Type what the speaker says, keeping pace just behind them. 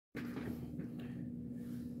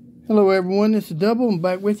Hello everyone, this is Double. I'm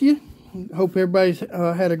back with you. Hope everybody's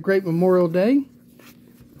had a great Memorial Day.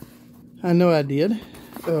 I know I did.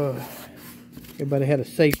 Everybody had a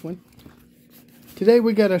safe one. Today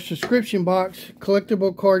we got a subscription box,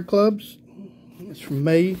 Collectible card clubs. It's from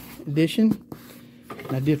May edition.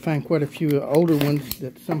 And I did find quite a few older ones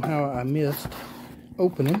that somehow I missed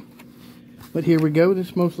opening. But here we go. This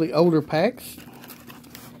is mostly older packs.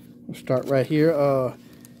 We'll start right here.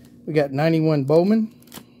 We got 91 Bowman,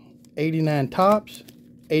 89 Topps,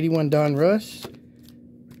 81 Don Russ,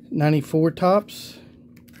 94 Topps,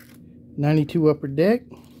 92 Upper Deck.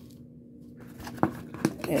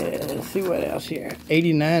 Let's see what else here.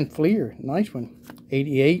 89 Fleer, nice one.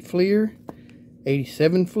 88 Fleer,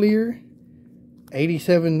 87 Fleer,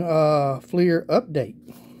 87 Fleer Update,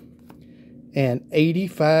 and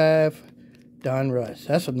 85 Don Russ.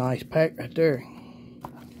 That's a nice pack right there.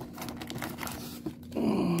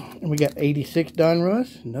 And we got 86 Don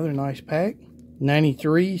Russ, another nice pack.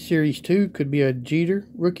 93 Series 2, could be a Jeter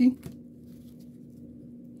rookie.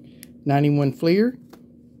 91 Fleer,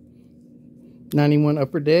 91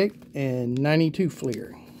 Upper Deck, and 92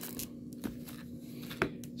 Fleer.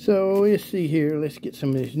 So let's see here. Let's get some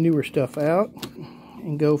of this newer stuff out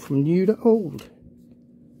and go from new to old.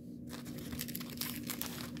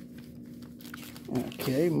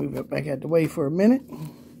 Okay, move it back out the way for a minute.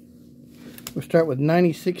 We'll start with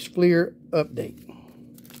 96 Fleer Update.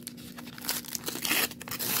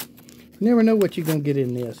 You never know what you're going to get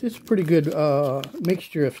in this. It's a pretty good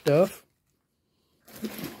mixture of stuff.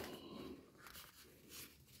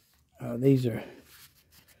 These are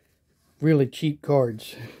really cheap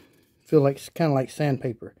cards. Feel like it's kind of like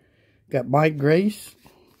sandpaper. Got Mike Grace,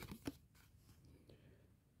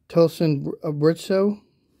 Tulson Britso,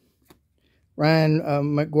 Ryan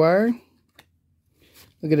McGuire.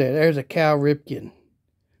 Look at that. There's a Cal Ripken.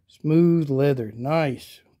 Smooth leather.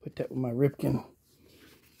 Nice. Put that with my Ripken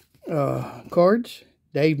cards.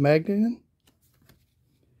 Dave Magnan.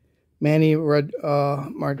 Manny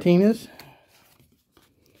Martinez.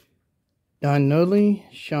 Don Nudley.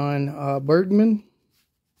 Sean Bergman.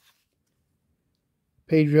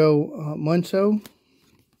 Pedro Munso.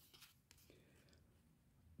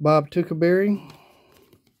 Bob Tuckerberry.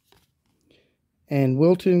 And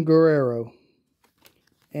Wilton Guerrero.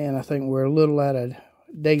 And I think we're a little out of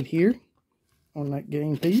date here on that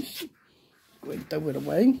game piece. Go ahead and throw it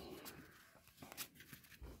away.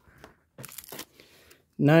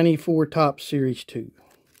 94 Topps Series 2.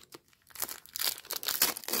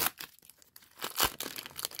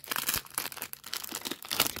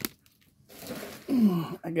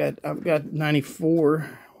 I've got 94.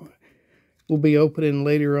 We'll be opening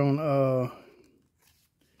later on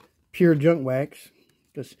Pure Junk Wax.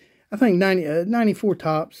 Because I think 94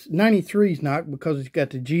 Topps. 93 is not because it's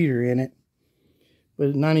got the Jeter in it.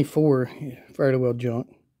 But 94, fairly well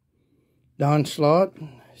junk. Don Slott,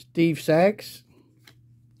 Steve Sachs,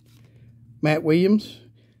 Matt Williams.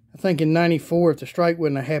 I think in 94, if the strike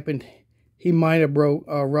wouldn't have happened, he might have broke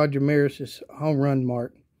Roger Maris's home run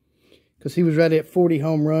mark. Because he was right at 40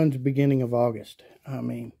 home runs beginning of August. I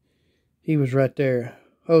mean, he was right there.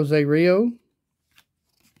 Jose Rio.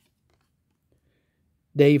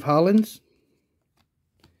 Dave Hollins.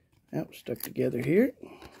 That was stuck together here.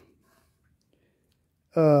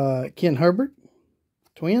 Ken Herbert.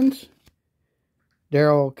 Twins.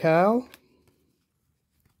 Darryl Kyle.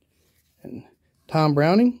 And Tom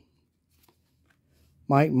Browning.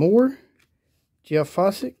 Mike Moore. Jeff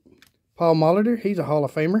Fossick. Paul Molitor. He's a Hall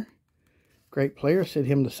of Famer. Great player. Set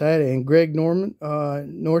him aside. And Greg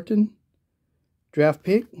Norton. Draft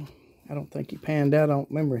pick. I don't think he panned out. I don't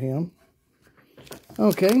remember him.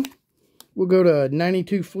 Okay, we'll go to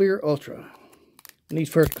 92 Fleer Ultra. When these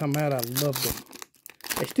first come out, I loved them.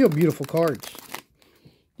 They're still beautiful cards.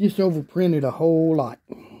 Just overprinted a whole lot.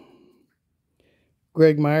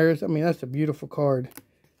 Greg Myers, I mean, that's a beautiful card.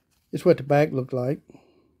 This is what the back looked like.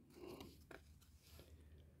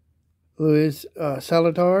 Luis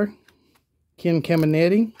Salatar, Ken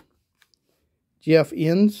Caminetti, Jeff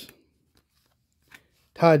Inns,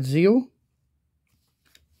 Todd Zeal,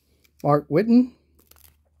 Mark Whitten.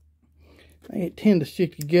 They tend to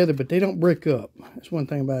stick together, but they don't break up. That's one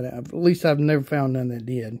thing about it. At least I've never found none that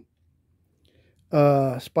did.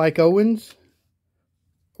 Spike Owens.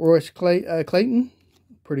 Royce Clayton.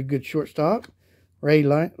 Pretty good shortstop. Ray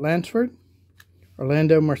Lansford.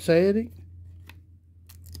 Orlando Mercedes.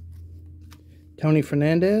 Tony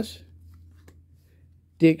Fernandez.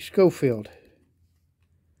 Dick Schofield.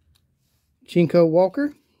 Chinko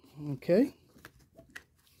Walker. Okay.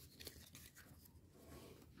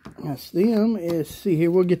 That's them. Let's see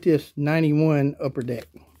here. We'll get this 91 Upper Deck.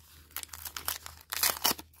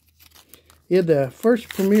 Yeah, the first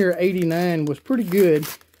Premier 89 was pretty good.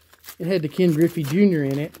 It had the Ken Griffey Jr.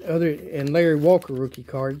 in it, and Larry Walker rookie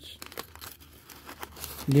cards.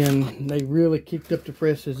 Then they really kicked up the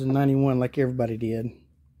presses in 91 like everybody did.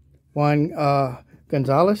 Juan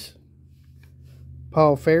Gonzalez,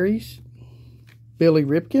 Paul Ferries, Billy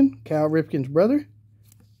Ripken, Cal Ripken's brother,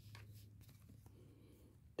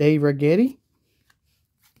 Dave Righetti,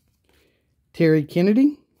 Terry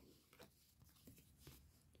Kennedy,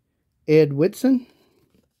 Ed Whitson.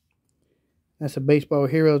 That's a baseball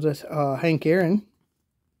hero. That's Hank Aaron.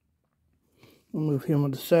 I'll move him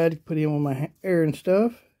on the side, put him on my Aaron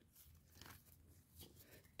stuff.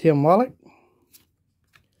 Tim Wallach,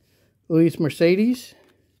 Luis Mercedes,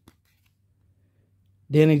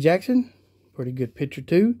 Danny Jackson, pretty good pitcher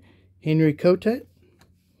too. Henry Cotet,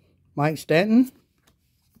 Mike Stanton,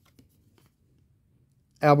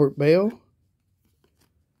 Albert Bell,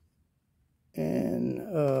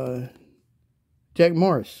 and Jack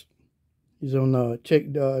Morris. He's on the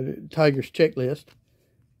Tigers checklist.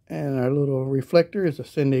 And our little reflector is a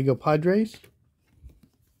San Diego Padres.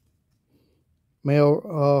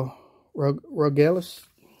 Mel Rogelis.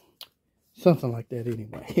 Something like that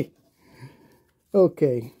anyway.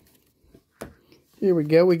 Okay. Here we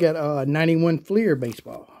go. We got 91 Fleer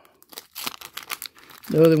baseball.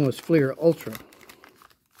 The other one was Fleer Ultra.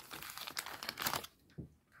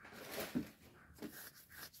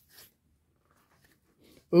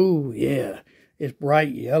 Ooh, yeah. It's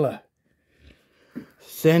bright yellow.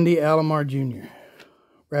 Sandy Alomar Jr.,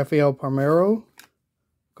 Rafael Palmeiro,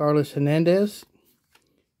 Carlos Hernandez,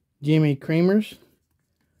 Jimmy Creamers,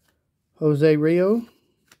 Jose Rio,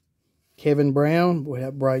 Kevin Brown. Boy,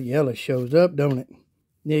 that bright yellow shows up, don't it?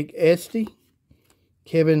 Nick Esty,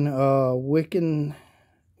 Kevin Wickenatter,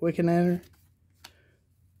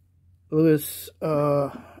 Louis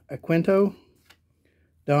Aquinto,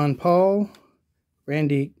 Don Paul,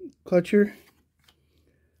 Randy Clutcher,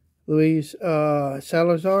 Luis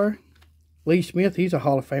Salazar, Lee Smith, he's a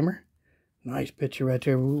Hall of Famer. Nice picture right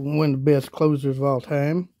there. One of the best closers of all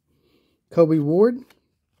time. Kobe Ward.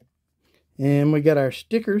 And we got our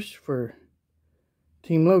stickers for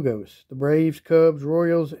team logos. The Braves, Cubs,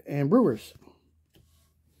 Royals, and Brewers.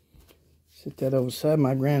 Set that over the side.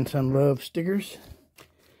 My grandson loves stickers.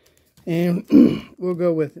 And we'll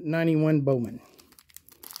go with 91 Bowman.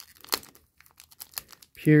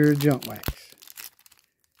 Pure junk wax.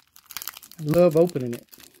 I love opening it.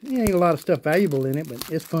 There ain't a lot of stuff valuable in it, but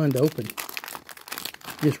it's fun to open.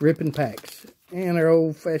 Just ripping packs. And our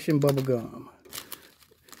old-fashioned bubble gum.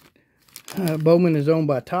 Bowman is owned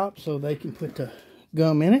by Top, so they can put the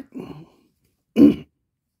gum in it.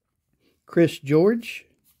 Chris George.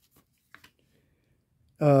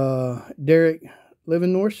 Derek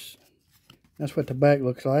Livernorse. That's what the back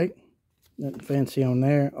looks like. Nothing fancy on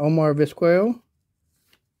there. Omar Vizquel.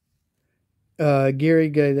 Gary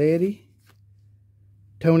Gaetti.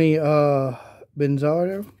 Tony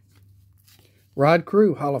Benzardo. Rod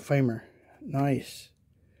Crew, Hall of Famer. Nice.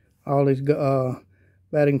 All these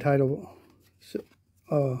batting title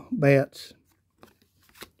bats.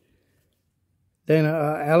 Then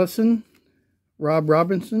Allison. Ron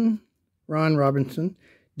Robinson.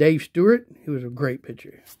 Dave Stewart, he was a great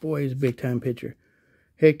pitcher. Boy, he's a big-time pitcher.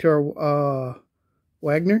 Hector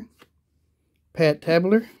Wagner. Pat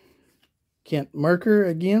Tabler. Kent Merker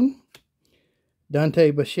again.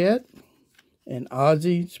 Dante Bichette, and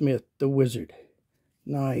Ozzie Smith, the Wizard.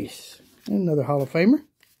 Nice. Another Hall of Famer.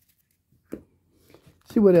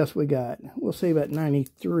 See what else we got. We'll save that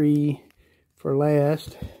 93 for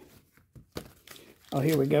last. Oh,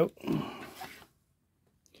 here we go.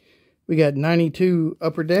 We got 92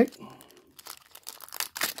 Upper Deck.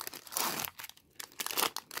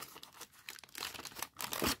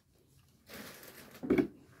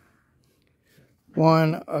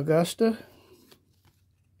 Juan Augusta.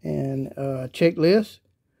 And checklist,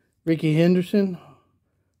 Ricky Henderson,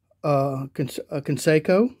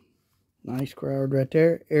 Canseco, nice crowd right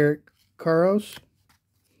there. Eric Carros,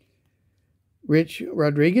 Rich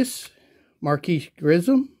Rodriguez, Marquise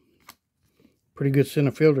Grissom, pretty good center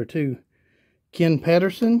fielder too. Ken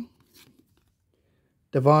Patterson,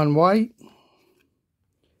 Devon White,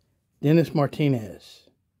 Dennis Martinez,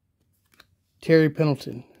 Terry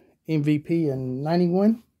Pendleton, MVP in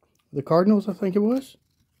 91, the Cardinals, I think it was.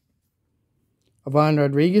 Ivan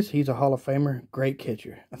Rodriguez, he's a Hall of Famer. Great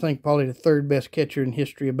catcher. I think probably the third best catcher in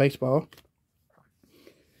history of baseball.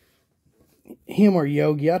 Him or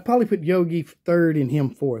Yogi. I'd probably put Yogi third and him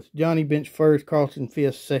fourth. Johnny Bench first, Carlson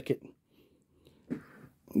fifth, second.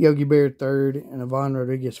 Yogi Berra third, and Ivan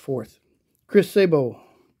Rodriguez fourth. Chris Sabo.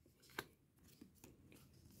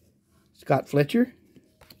 Scott Fletcher.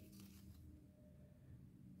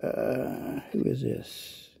 Who is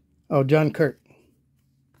this? Oh, John Kirk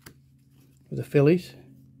with the Phillies.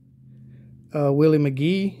 Willie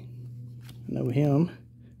McGee, I know him.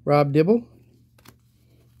 Rob Dibble.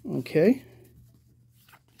 Okay.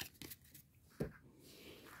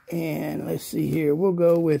 And let's see here. We'll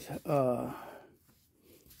go with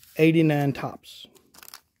 89 tops.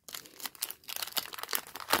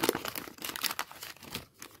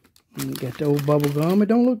 And got the old bubble gum. It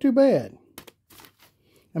don't look too bad.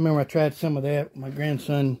 I remember I tried some of that. My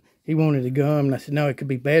grandson, he wanted the gum, and I said, no, it could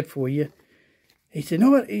be bad for you. He said,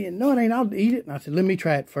 no, it ain't. I'll eat it. And I said, let me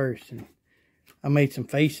try it first. And I made some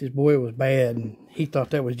faces. Boy, it was bad. And he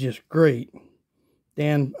thought that was just great.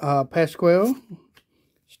 Dan Pasquale,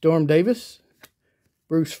 Storm Davis,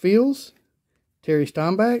 Bruce Fields, Terry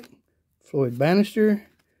Steinbach, Floyd Bannister,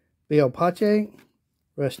 Bill Pache,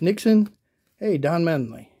 Russ Nixon. Hey, Don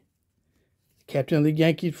Mattingly. Captain of the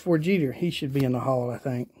Yankees before Jeter. He should be in the Hall, I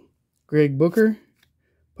think. Greg Booker,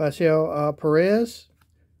 Pascal Perez,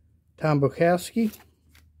 Tom Bukowski,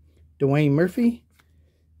 Dwayne Murphy,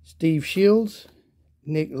 Steve Shields,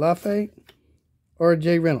 Nick Lafayette,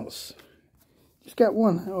 R.J. Reynolds. Just got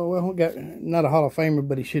one. Oh, well, got not a Hall of Famer,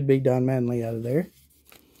 but he should be Don Mattingly out of there.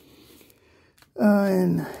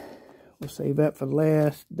 And we'll save that for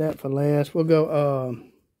last. That for last. We'll go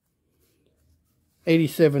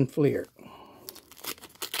 87 Fleer.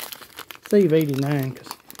 Save 89 because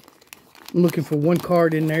I'm looking for one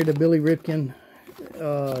card in there. The Billy Ripken,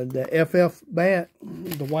 the FF bat,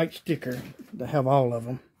 the white sticker. They have all of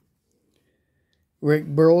them. Rick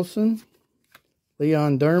Burleson,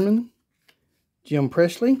 Leon Derman, Jim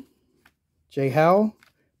Presley, Jay Howell,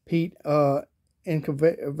 Pete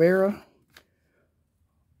Incavera,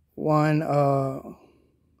 Juan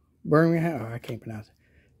Birmingham, I can't pronounce it.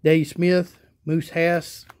 Dave Smith, Moose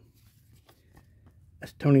Hass,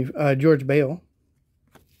 that's George Bell.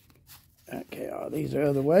 Okay, these are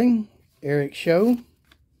other way. Eric Show,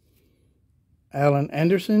 Alan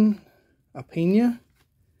Anderson, Apina,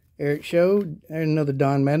 Eric Show, there's another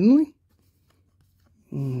Don Mattingly.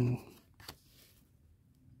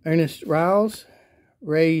 Ernest Riles,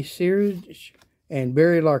 Ray Searage, and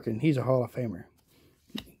Barry Larkin. He's a Hall of Famer.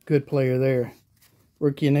 Good player there.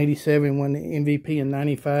 Rookie in 87, won the MVP in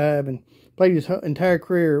 95, and played his entire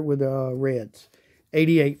career with the Reds.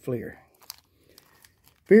 88 Fleer.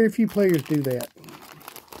 Very few players do that.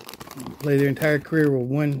 Play their entire career with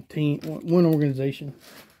one team, one organization.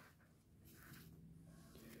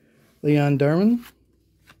 Leon Derman,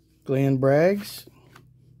 Glenn Braggs,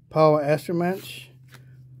 Paul Astermatch,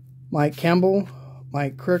 Mike Campbell,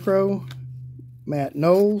 Mike Crickrow, Matt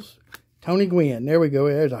Knowles, Tony Gwynn. There we go.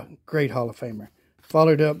 There's a great Hall of Famer.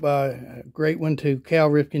 Followed up by a great one to Cal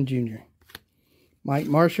Ripken Jr. Mike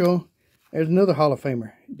Marshall. There's another Hall of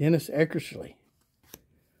Famer. Dennis Eckersley.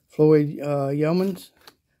 Floyd Yeomans.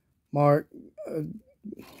 Mark.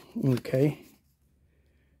 Okay.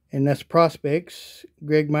 And that's prospects.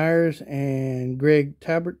 Greg Myers and Greg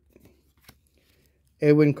Tabert.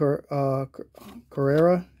 Edwin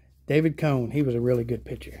Carrera. David Cone. He was a really good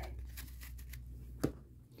pitcher.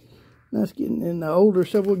 Now it's getting in the older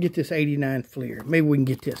stuff. We'll get this 89 Fleer. Maybe we can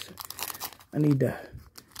get this. I need the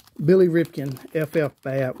Billy Ripken FF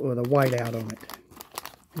bat with a white out on it.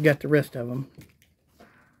 I got the rest of them.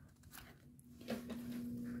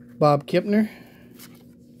 Bob Kipner.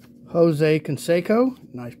 Jose Canseco.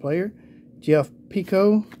 Nice player. Jeff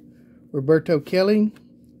Pico. Roberto Kelly.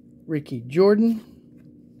 Ricky Jordan.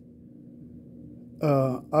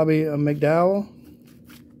 Abby McDowell.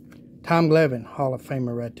 Tom Glavine, Hall of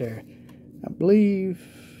Famer right there. I believe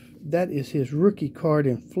that is his rookie card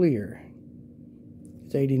in Fleer.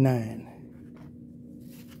 It's 89.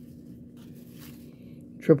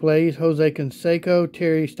 Triple A's, Jose Canseco,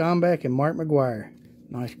 Terry Steinbach, and Mark McGuire.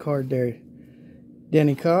 Nice card there.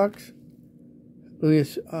 Denny Cox,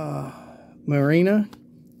 Luis Marina,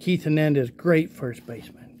 Keith Hernandez, great first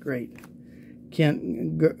baseman. Great.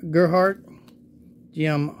 Kent Gerhardt,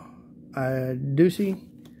 Jim Ducey,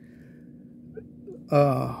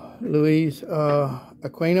 Luis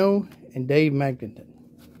Aquino, and Dave Magdington.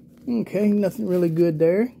 Okay, nothing really good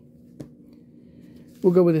there.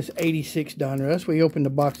 We'll go with this 86 Donruss. We opened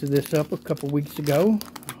a box of this up a couple weeks ago.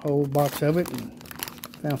 A whole box of it, and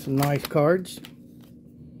found some nice cards.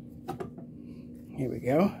 Here we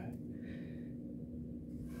go.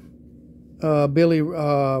 Billy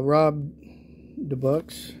Rob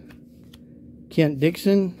DeBucks, Kent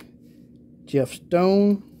Dixon, Jeff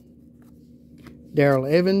Stone, Darrell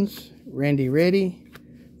Evans, Randy Reddy,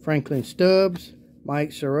 Franklin Stubbs,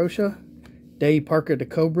 Mike Soroka, Dave Parker the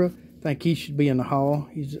Cobra. I think he should be in the Hall.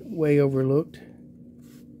 He's way overlooked.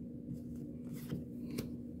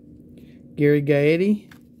 Gary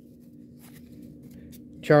Gaetti,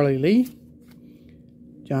 Charlie Lee,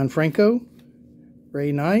 John Franco,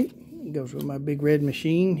 Ray Knight. Goes with my big red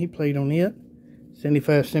machine. He played on it.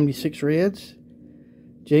 75, 76 Reds.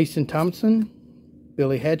 Jason Thompson,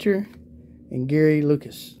 Billy Hatcher, and Gary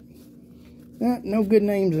Lucas. No good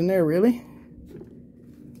names in there, really.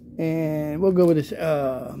 And we'll go with this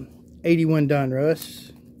 81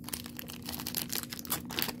 Donruss.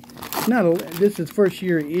 This is first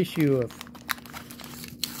year issue of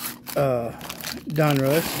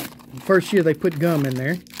Donruss. First year they put gum in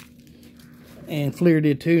there. And Fleer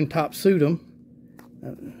did too, and Top sued them.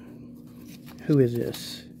 Who is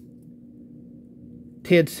this?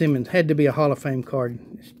 Ted Simmons. Had to be a Hall of Fame card.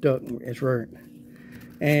 Stuck as burnt.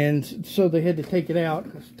 And so they had to take it out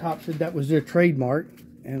because Top said that was their trademark.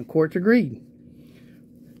 And the courts agreed.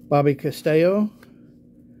 Bobby Castillo,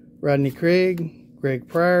 Rodney Craig, Greg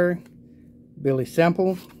Pryor, Billy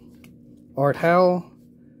Sample, Art Howell,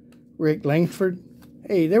 Rick Langford.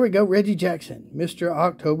 Hey, there we go. Reggie Jackson, Mr.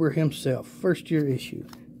 October himself. First year issue.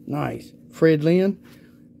 Nice. Fred Lynn,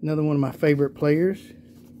 another one of my favorite players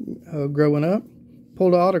growing up.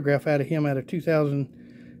 Pulled an autograph out of him out of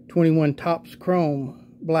 2021 Topps Chrome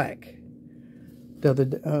Black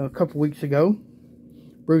a couple weeks ago.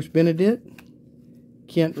 Bruce Benedict,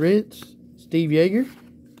 Kent Ritz, Steve Yeager,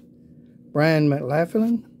 Brian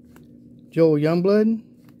McLaughlin, Joel Youngblood,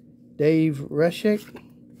 Dave Reshek,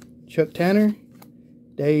 Chuck Tanner,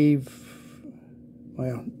 Dave,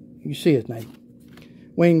 well, you see his name,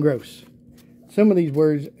 Wayne Gross. Some of these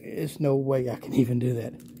words, it's no way I can even do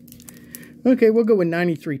that. Okay, we'll go with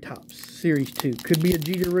 93 Topps, Series 2. Could be a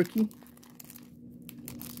Jeter rookie.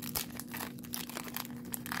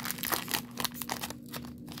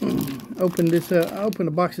 I opened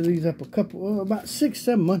a box of these up about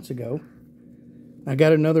 6-7 months ago. I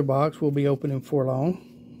got another box we'll be opening before long.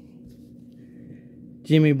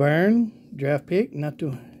 Jimmy Byrne, draft pick. Not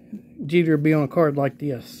to Jeter be on a card like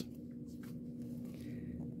this.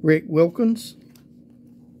 Rick Wilkins.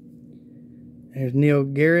 There's Neil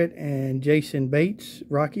Garrett and Jason Bates,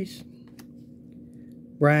 Rockies.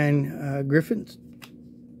 Brian Griffiths.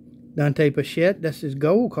 Dante Bichette, that's his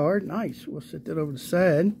gold card. Nice. We'll set that over the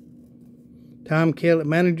side. Tom Kelly,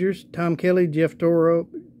 managers, Tom Kelly, Jeff Torberg,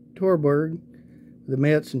 the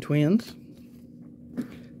Mets and Twins.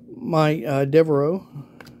 Mike Devereaux,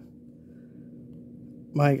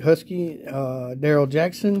 Mike Husky, Darrell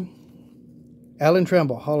Jackson, Alan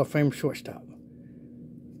Trammell, Hall of Fame shortstop.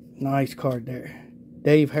 Nice card there.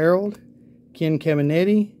 Dave Harold, Ken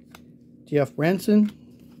Caminetti, Jeff Branson,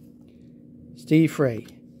 Steve Frey.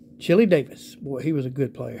 Chili Davis. Boy, he was a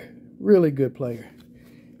good player. Really good player.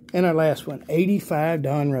 And our last one, 85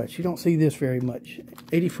 Donruss. You don't see this very much.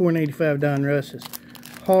 84 and 85 Donruss is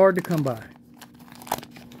hard to come by.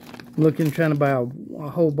 I'm trying to buy a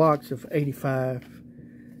whole box of 85.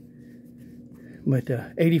 But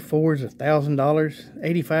 84 is $1,000.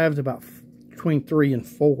 85 is about between 3 and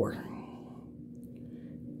 4.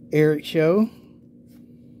 Eric Show,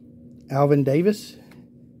 Alvin Davis,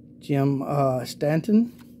 Jim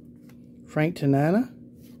Stanton, Frank Tanana.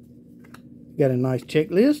 Got a nice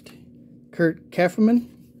checklist. Kurt Kafferman,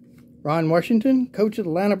 Ron Washington, coach of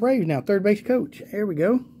the Atlanta Braves now, third base coach. There we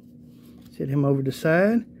go. Set him over to the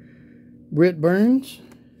side. Britt Burns,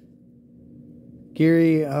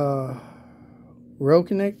 Gary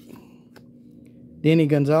Rokenek, Denny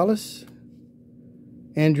Gonzalez,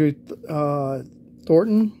 Andrew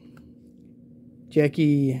Thornton,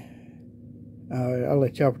 Jackie, I'll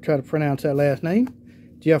let y'all try to pronounce that last name,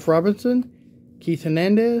 Jeff Robinson, Keith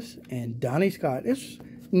Hernandez, and Donnie Scott. It's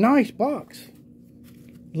a nice box.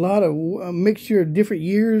 A lot of mixture of different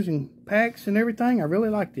years and packs and everything. I really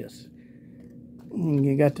like this. And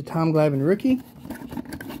you got the Tom Glavine rookie.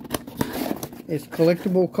 It's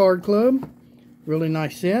Collectible Card Club. Really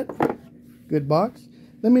nice set. Good box.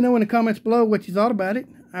 Let me know in the comments below what you thought about it.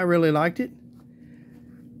 I really liked it.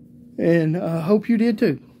 And I hope you did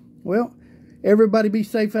too. Well, everybody be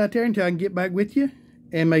safe out there until I can get back with you.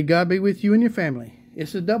 And may God be with you and your family.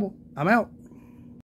 It's a double. I'm out.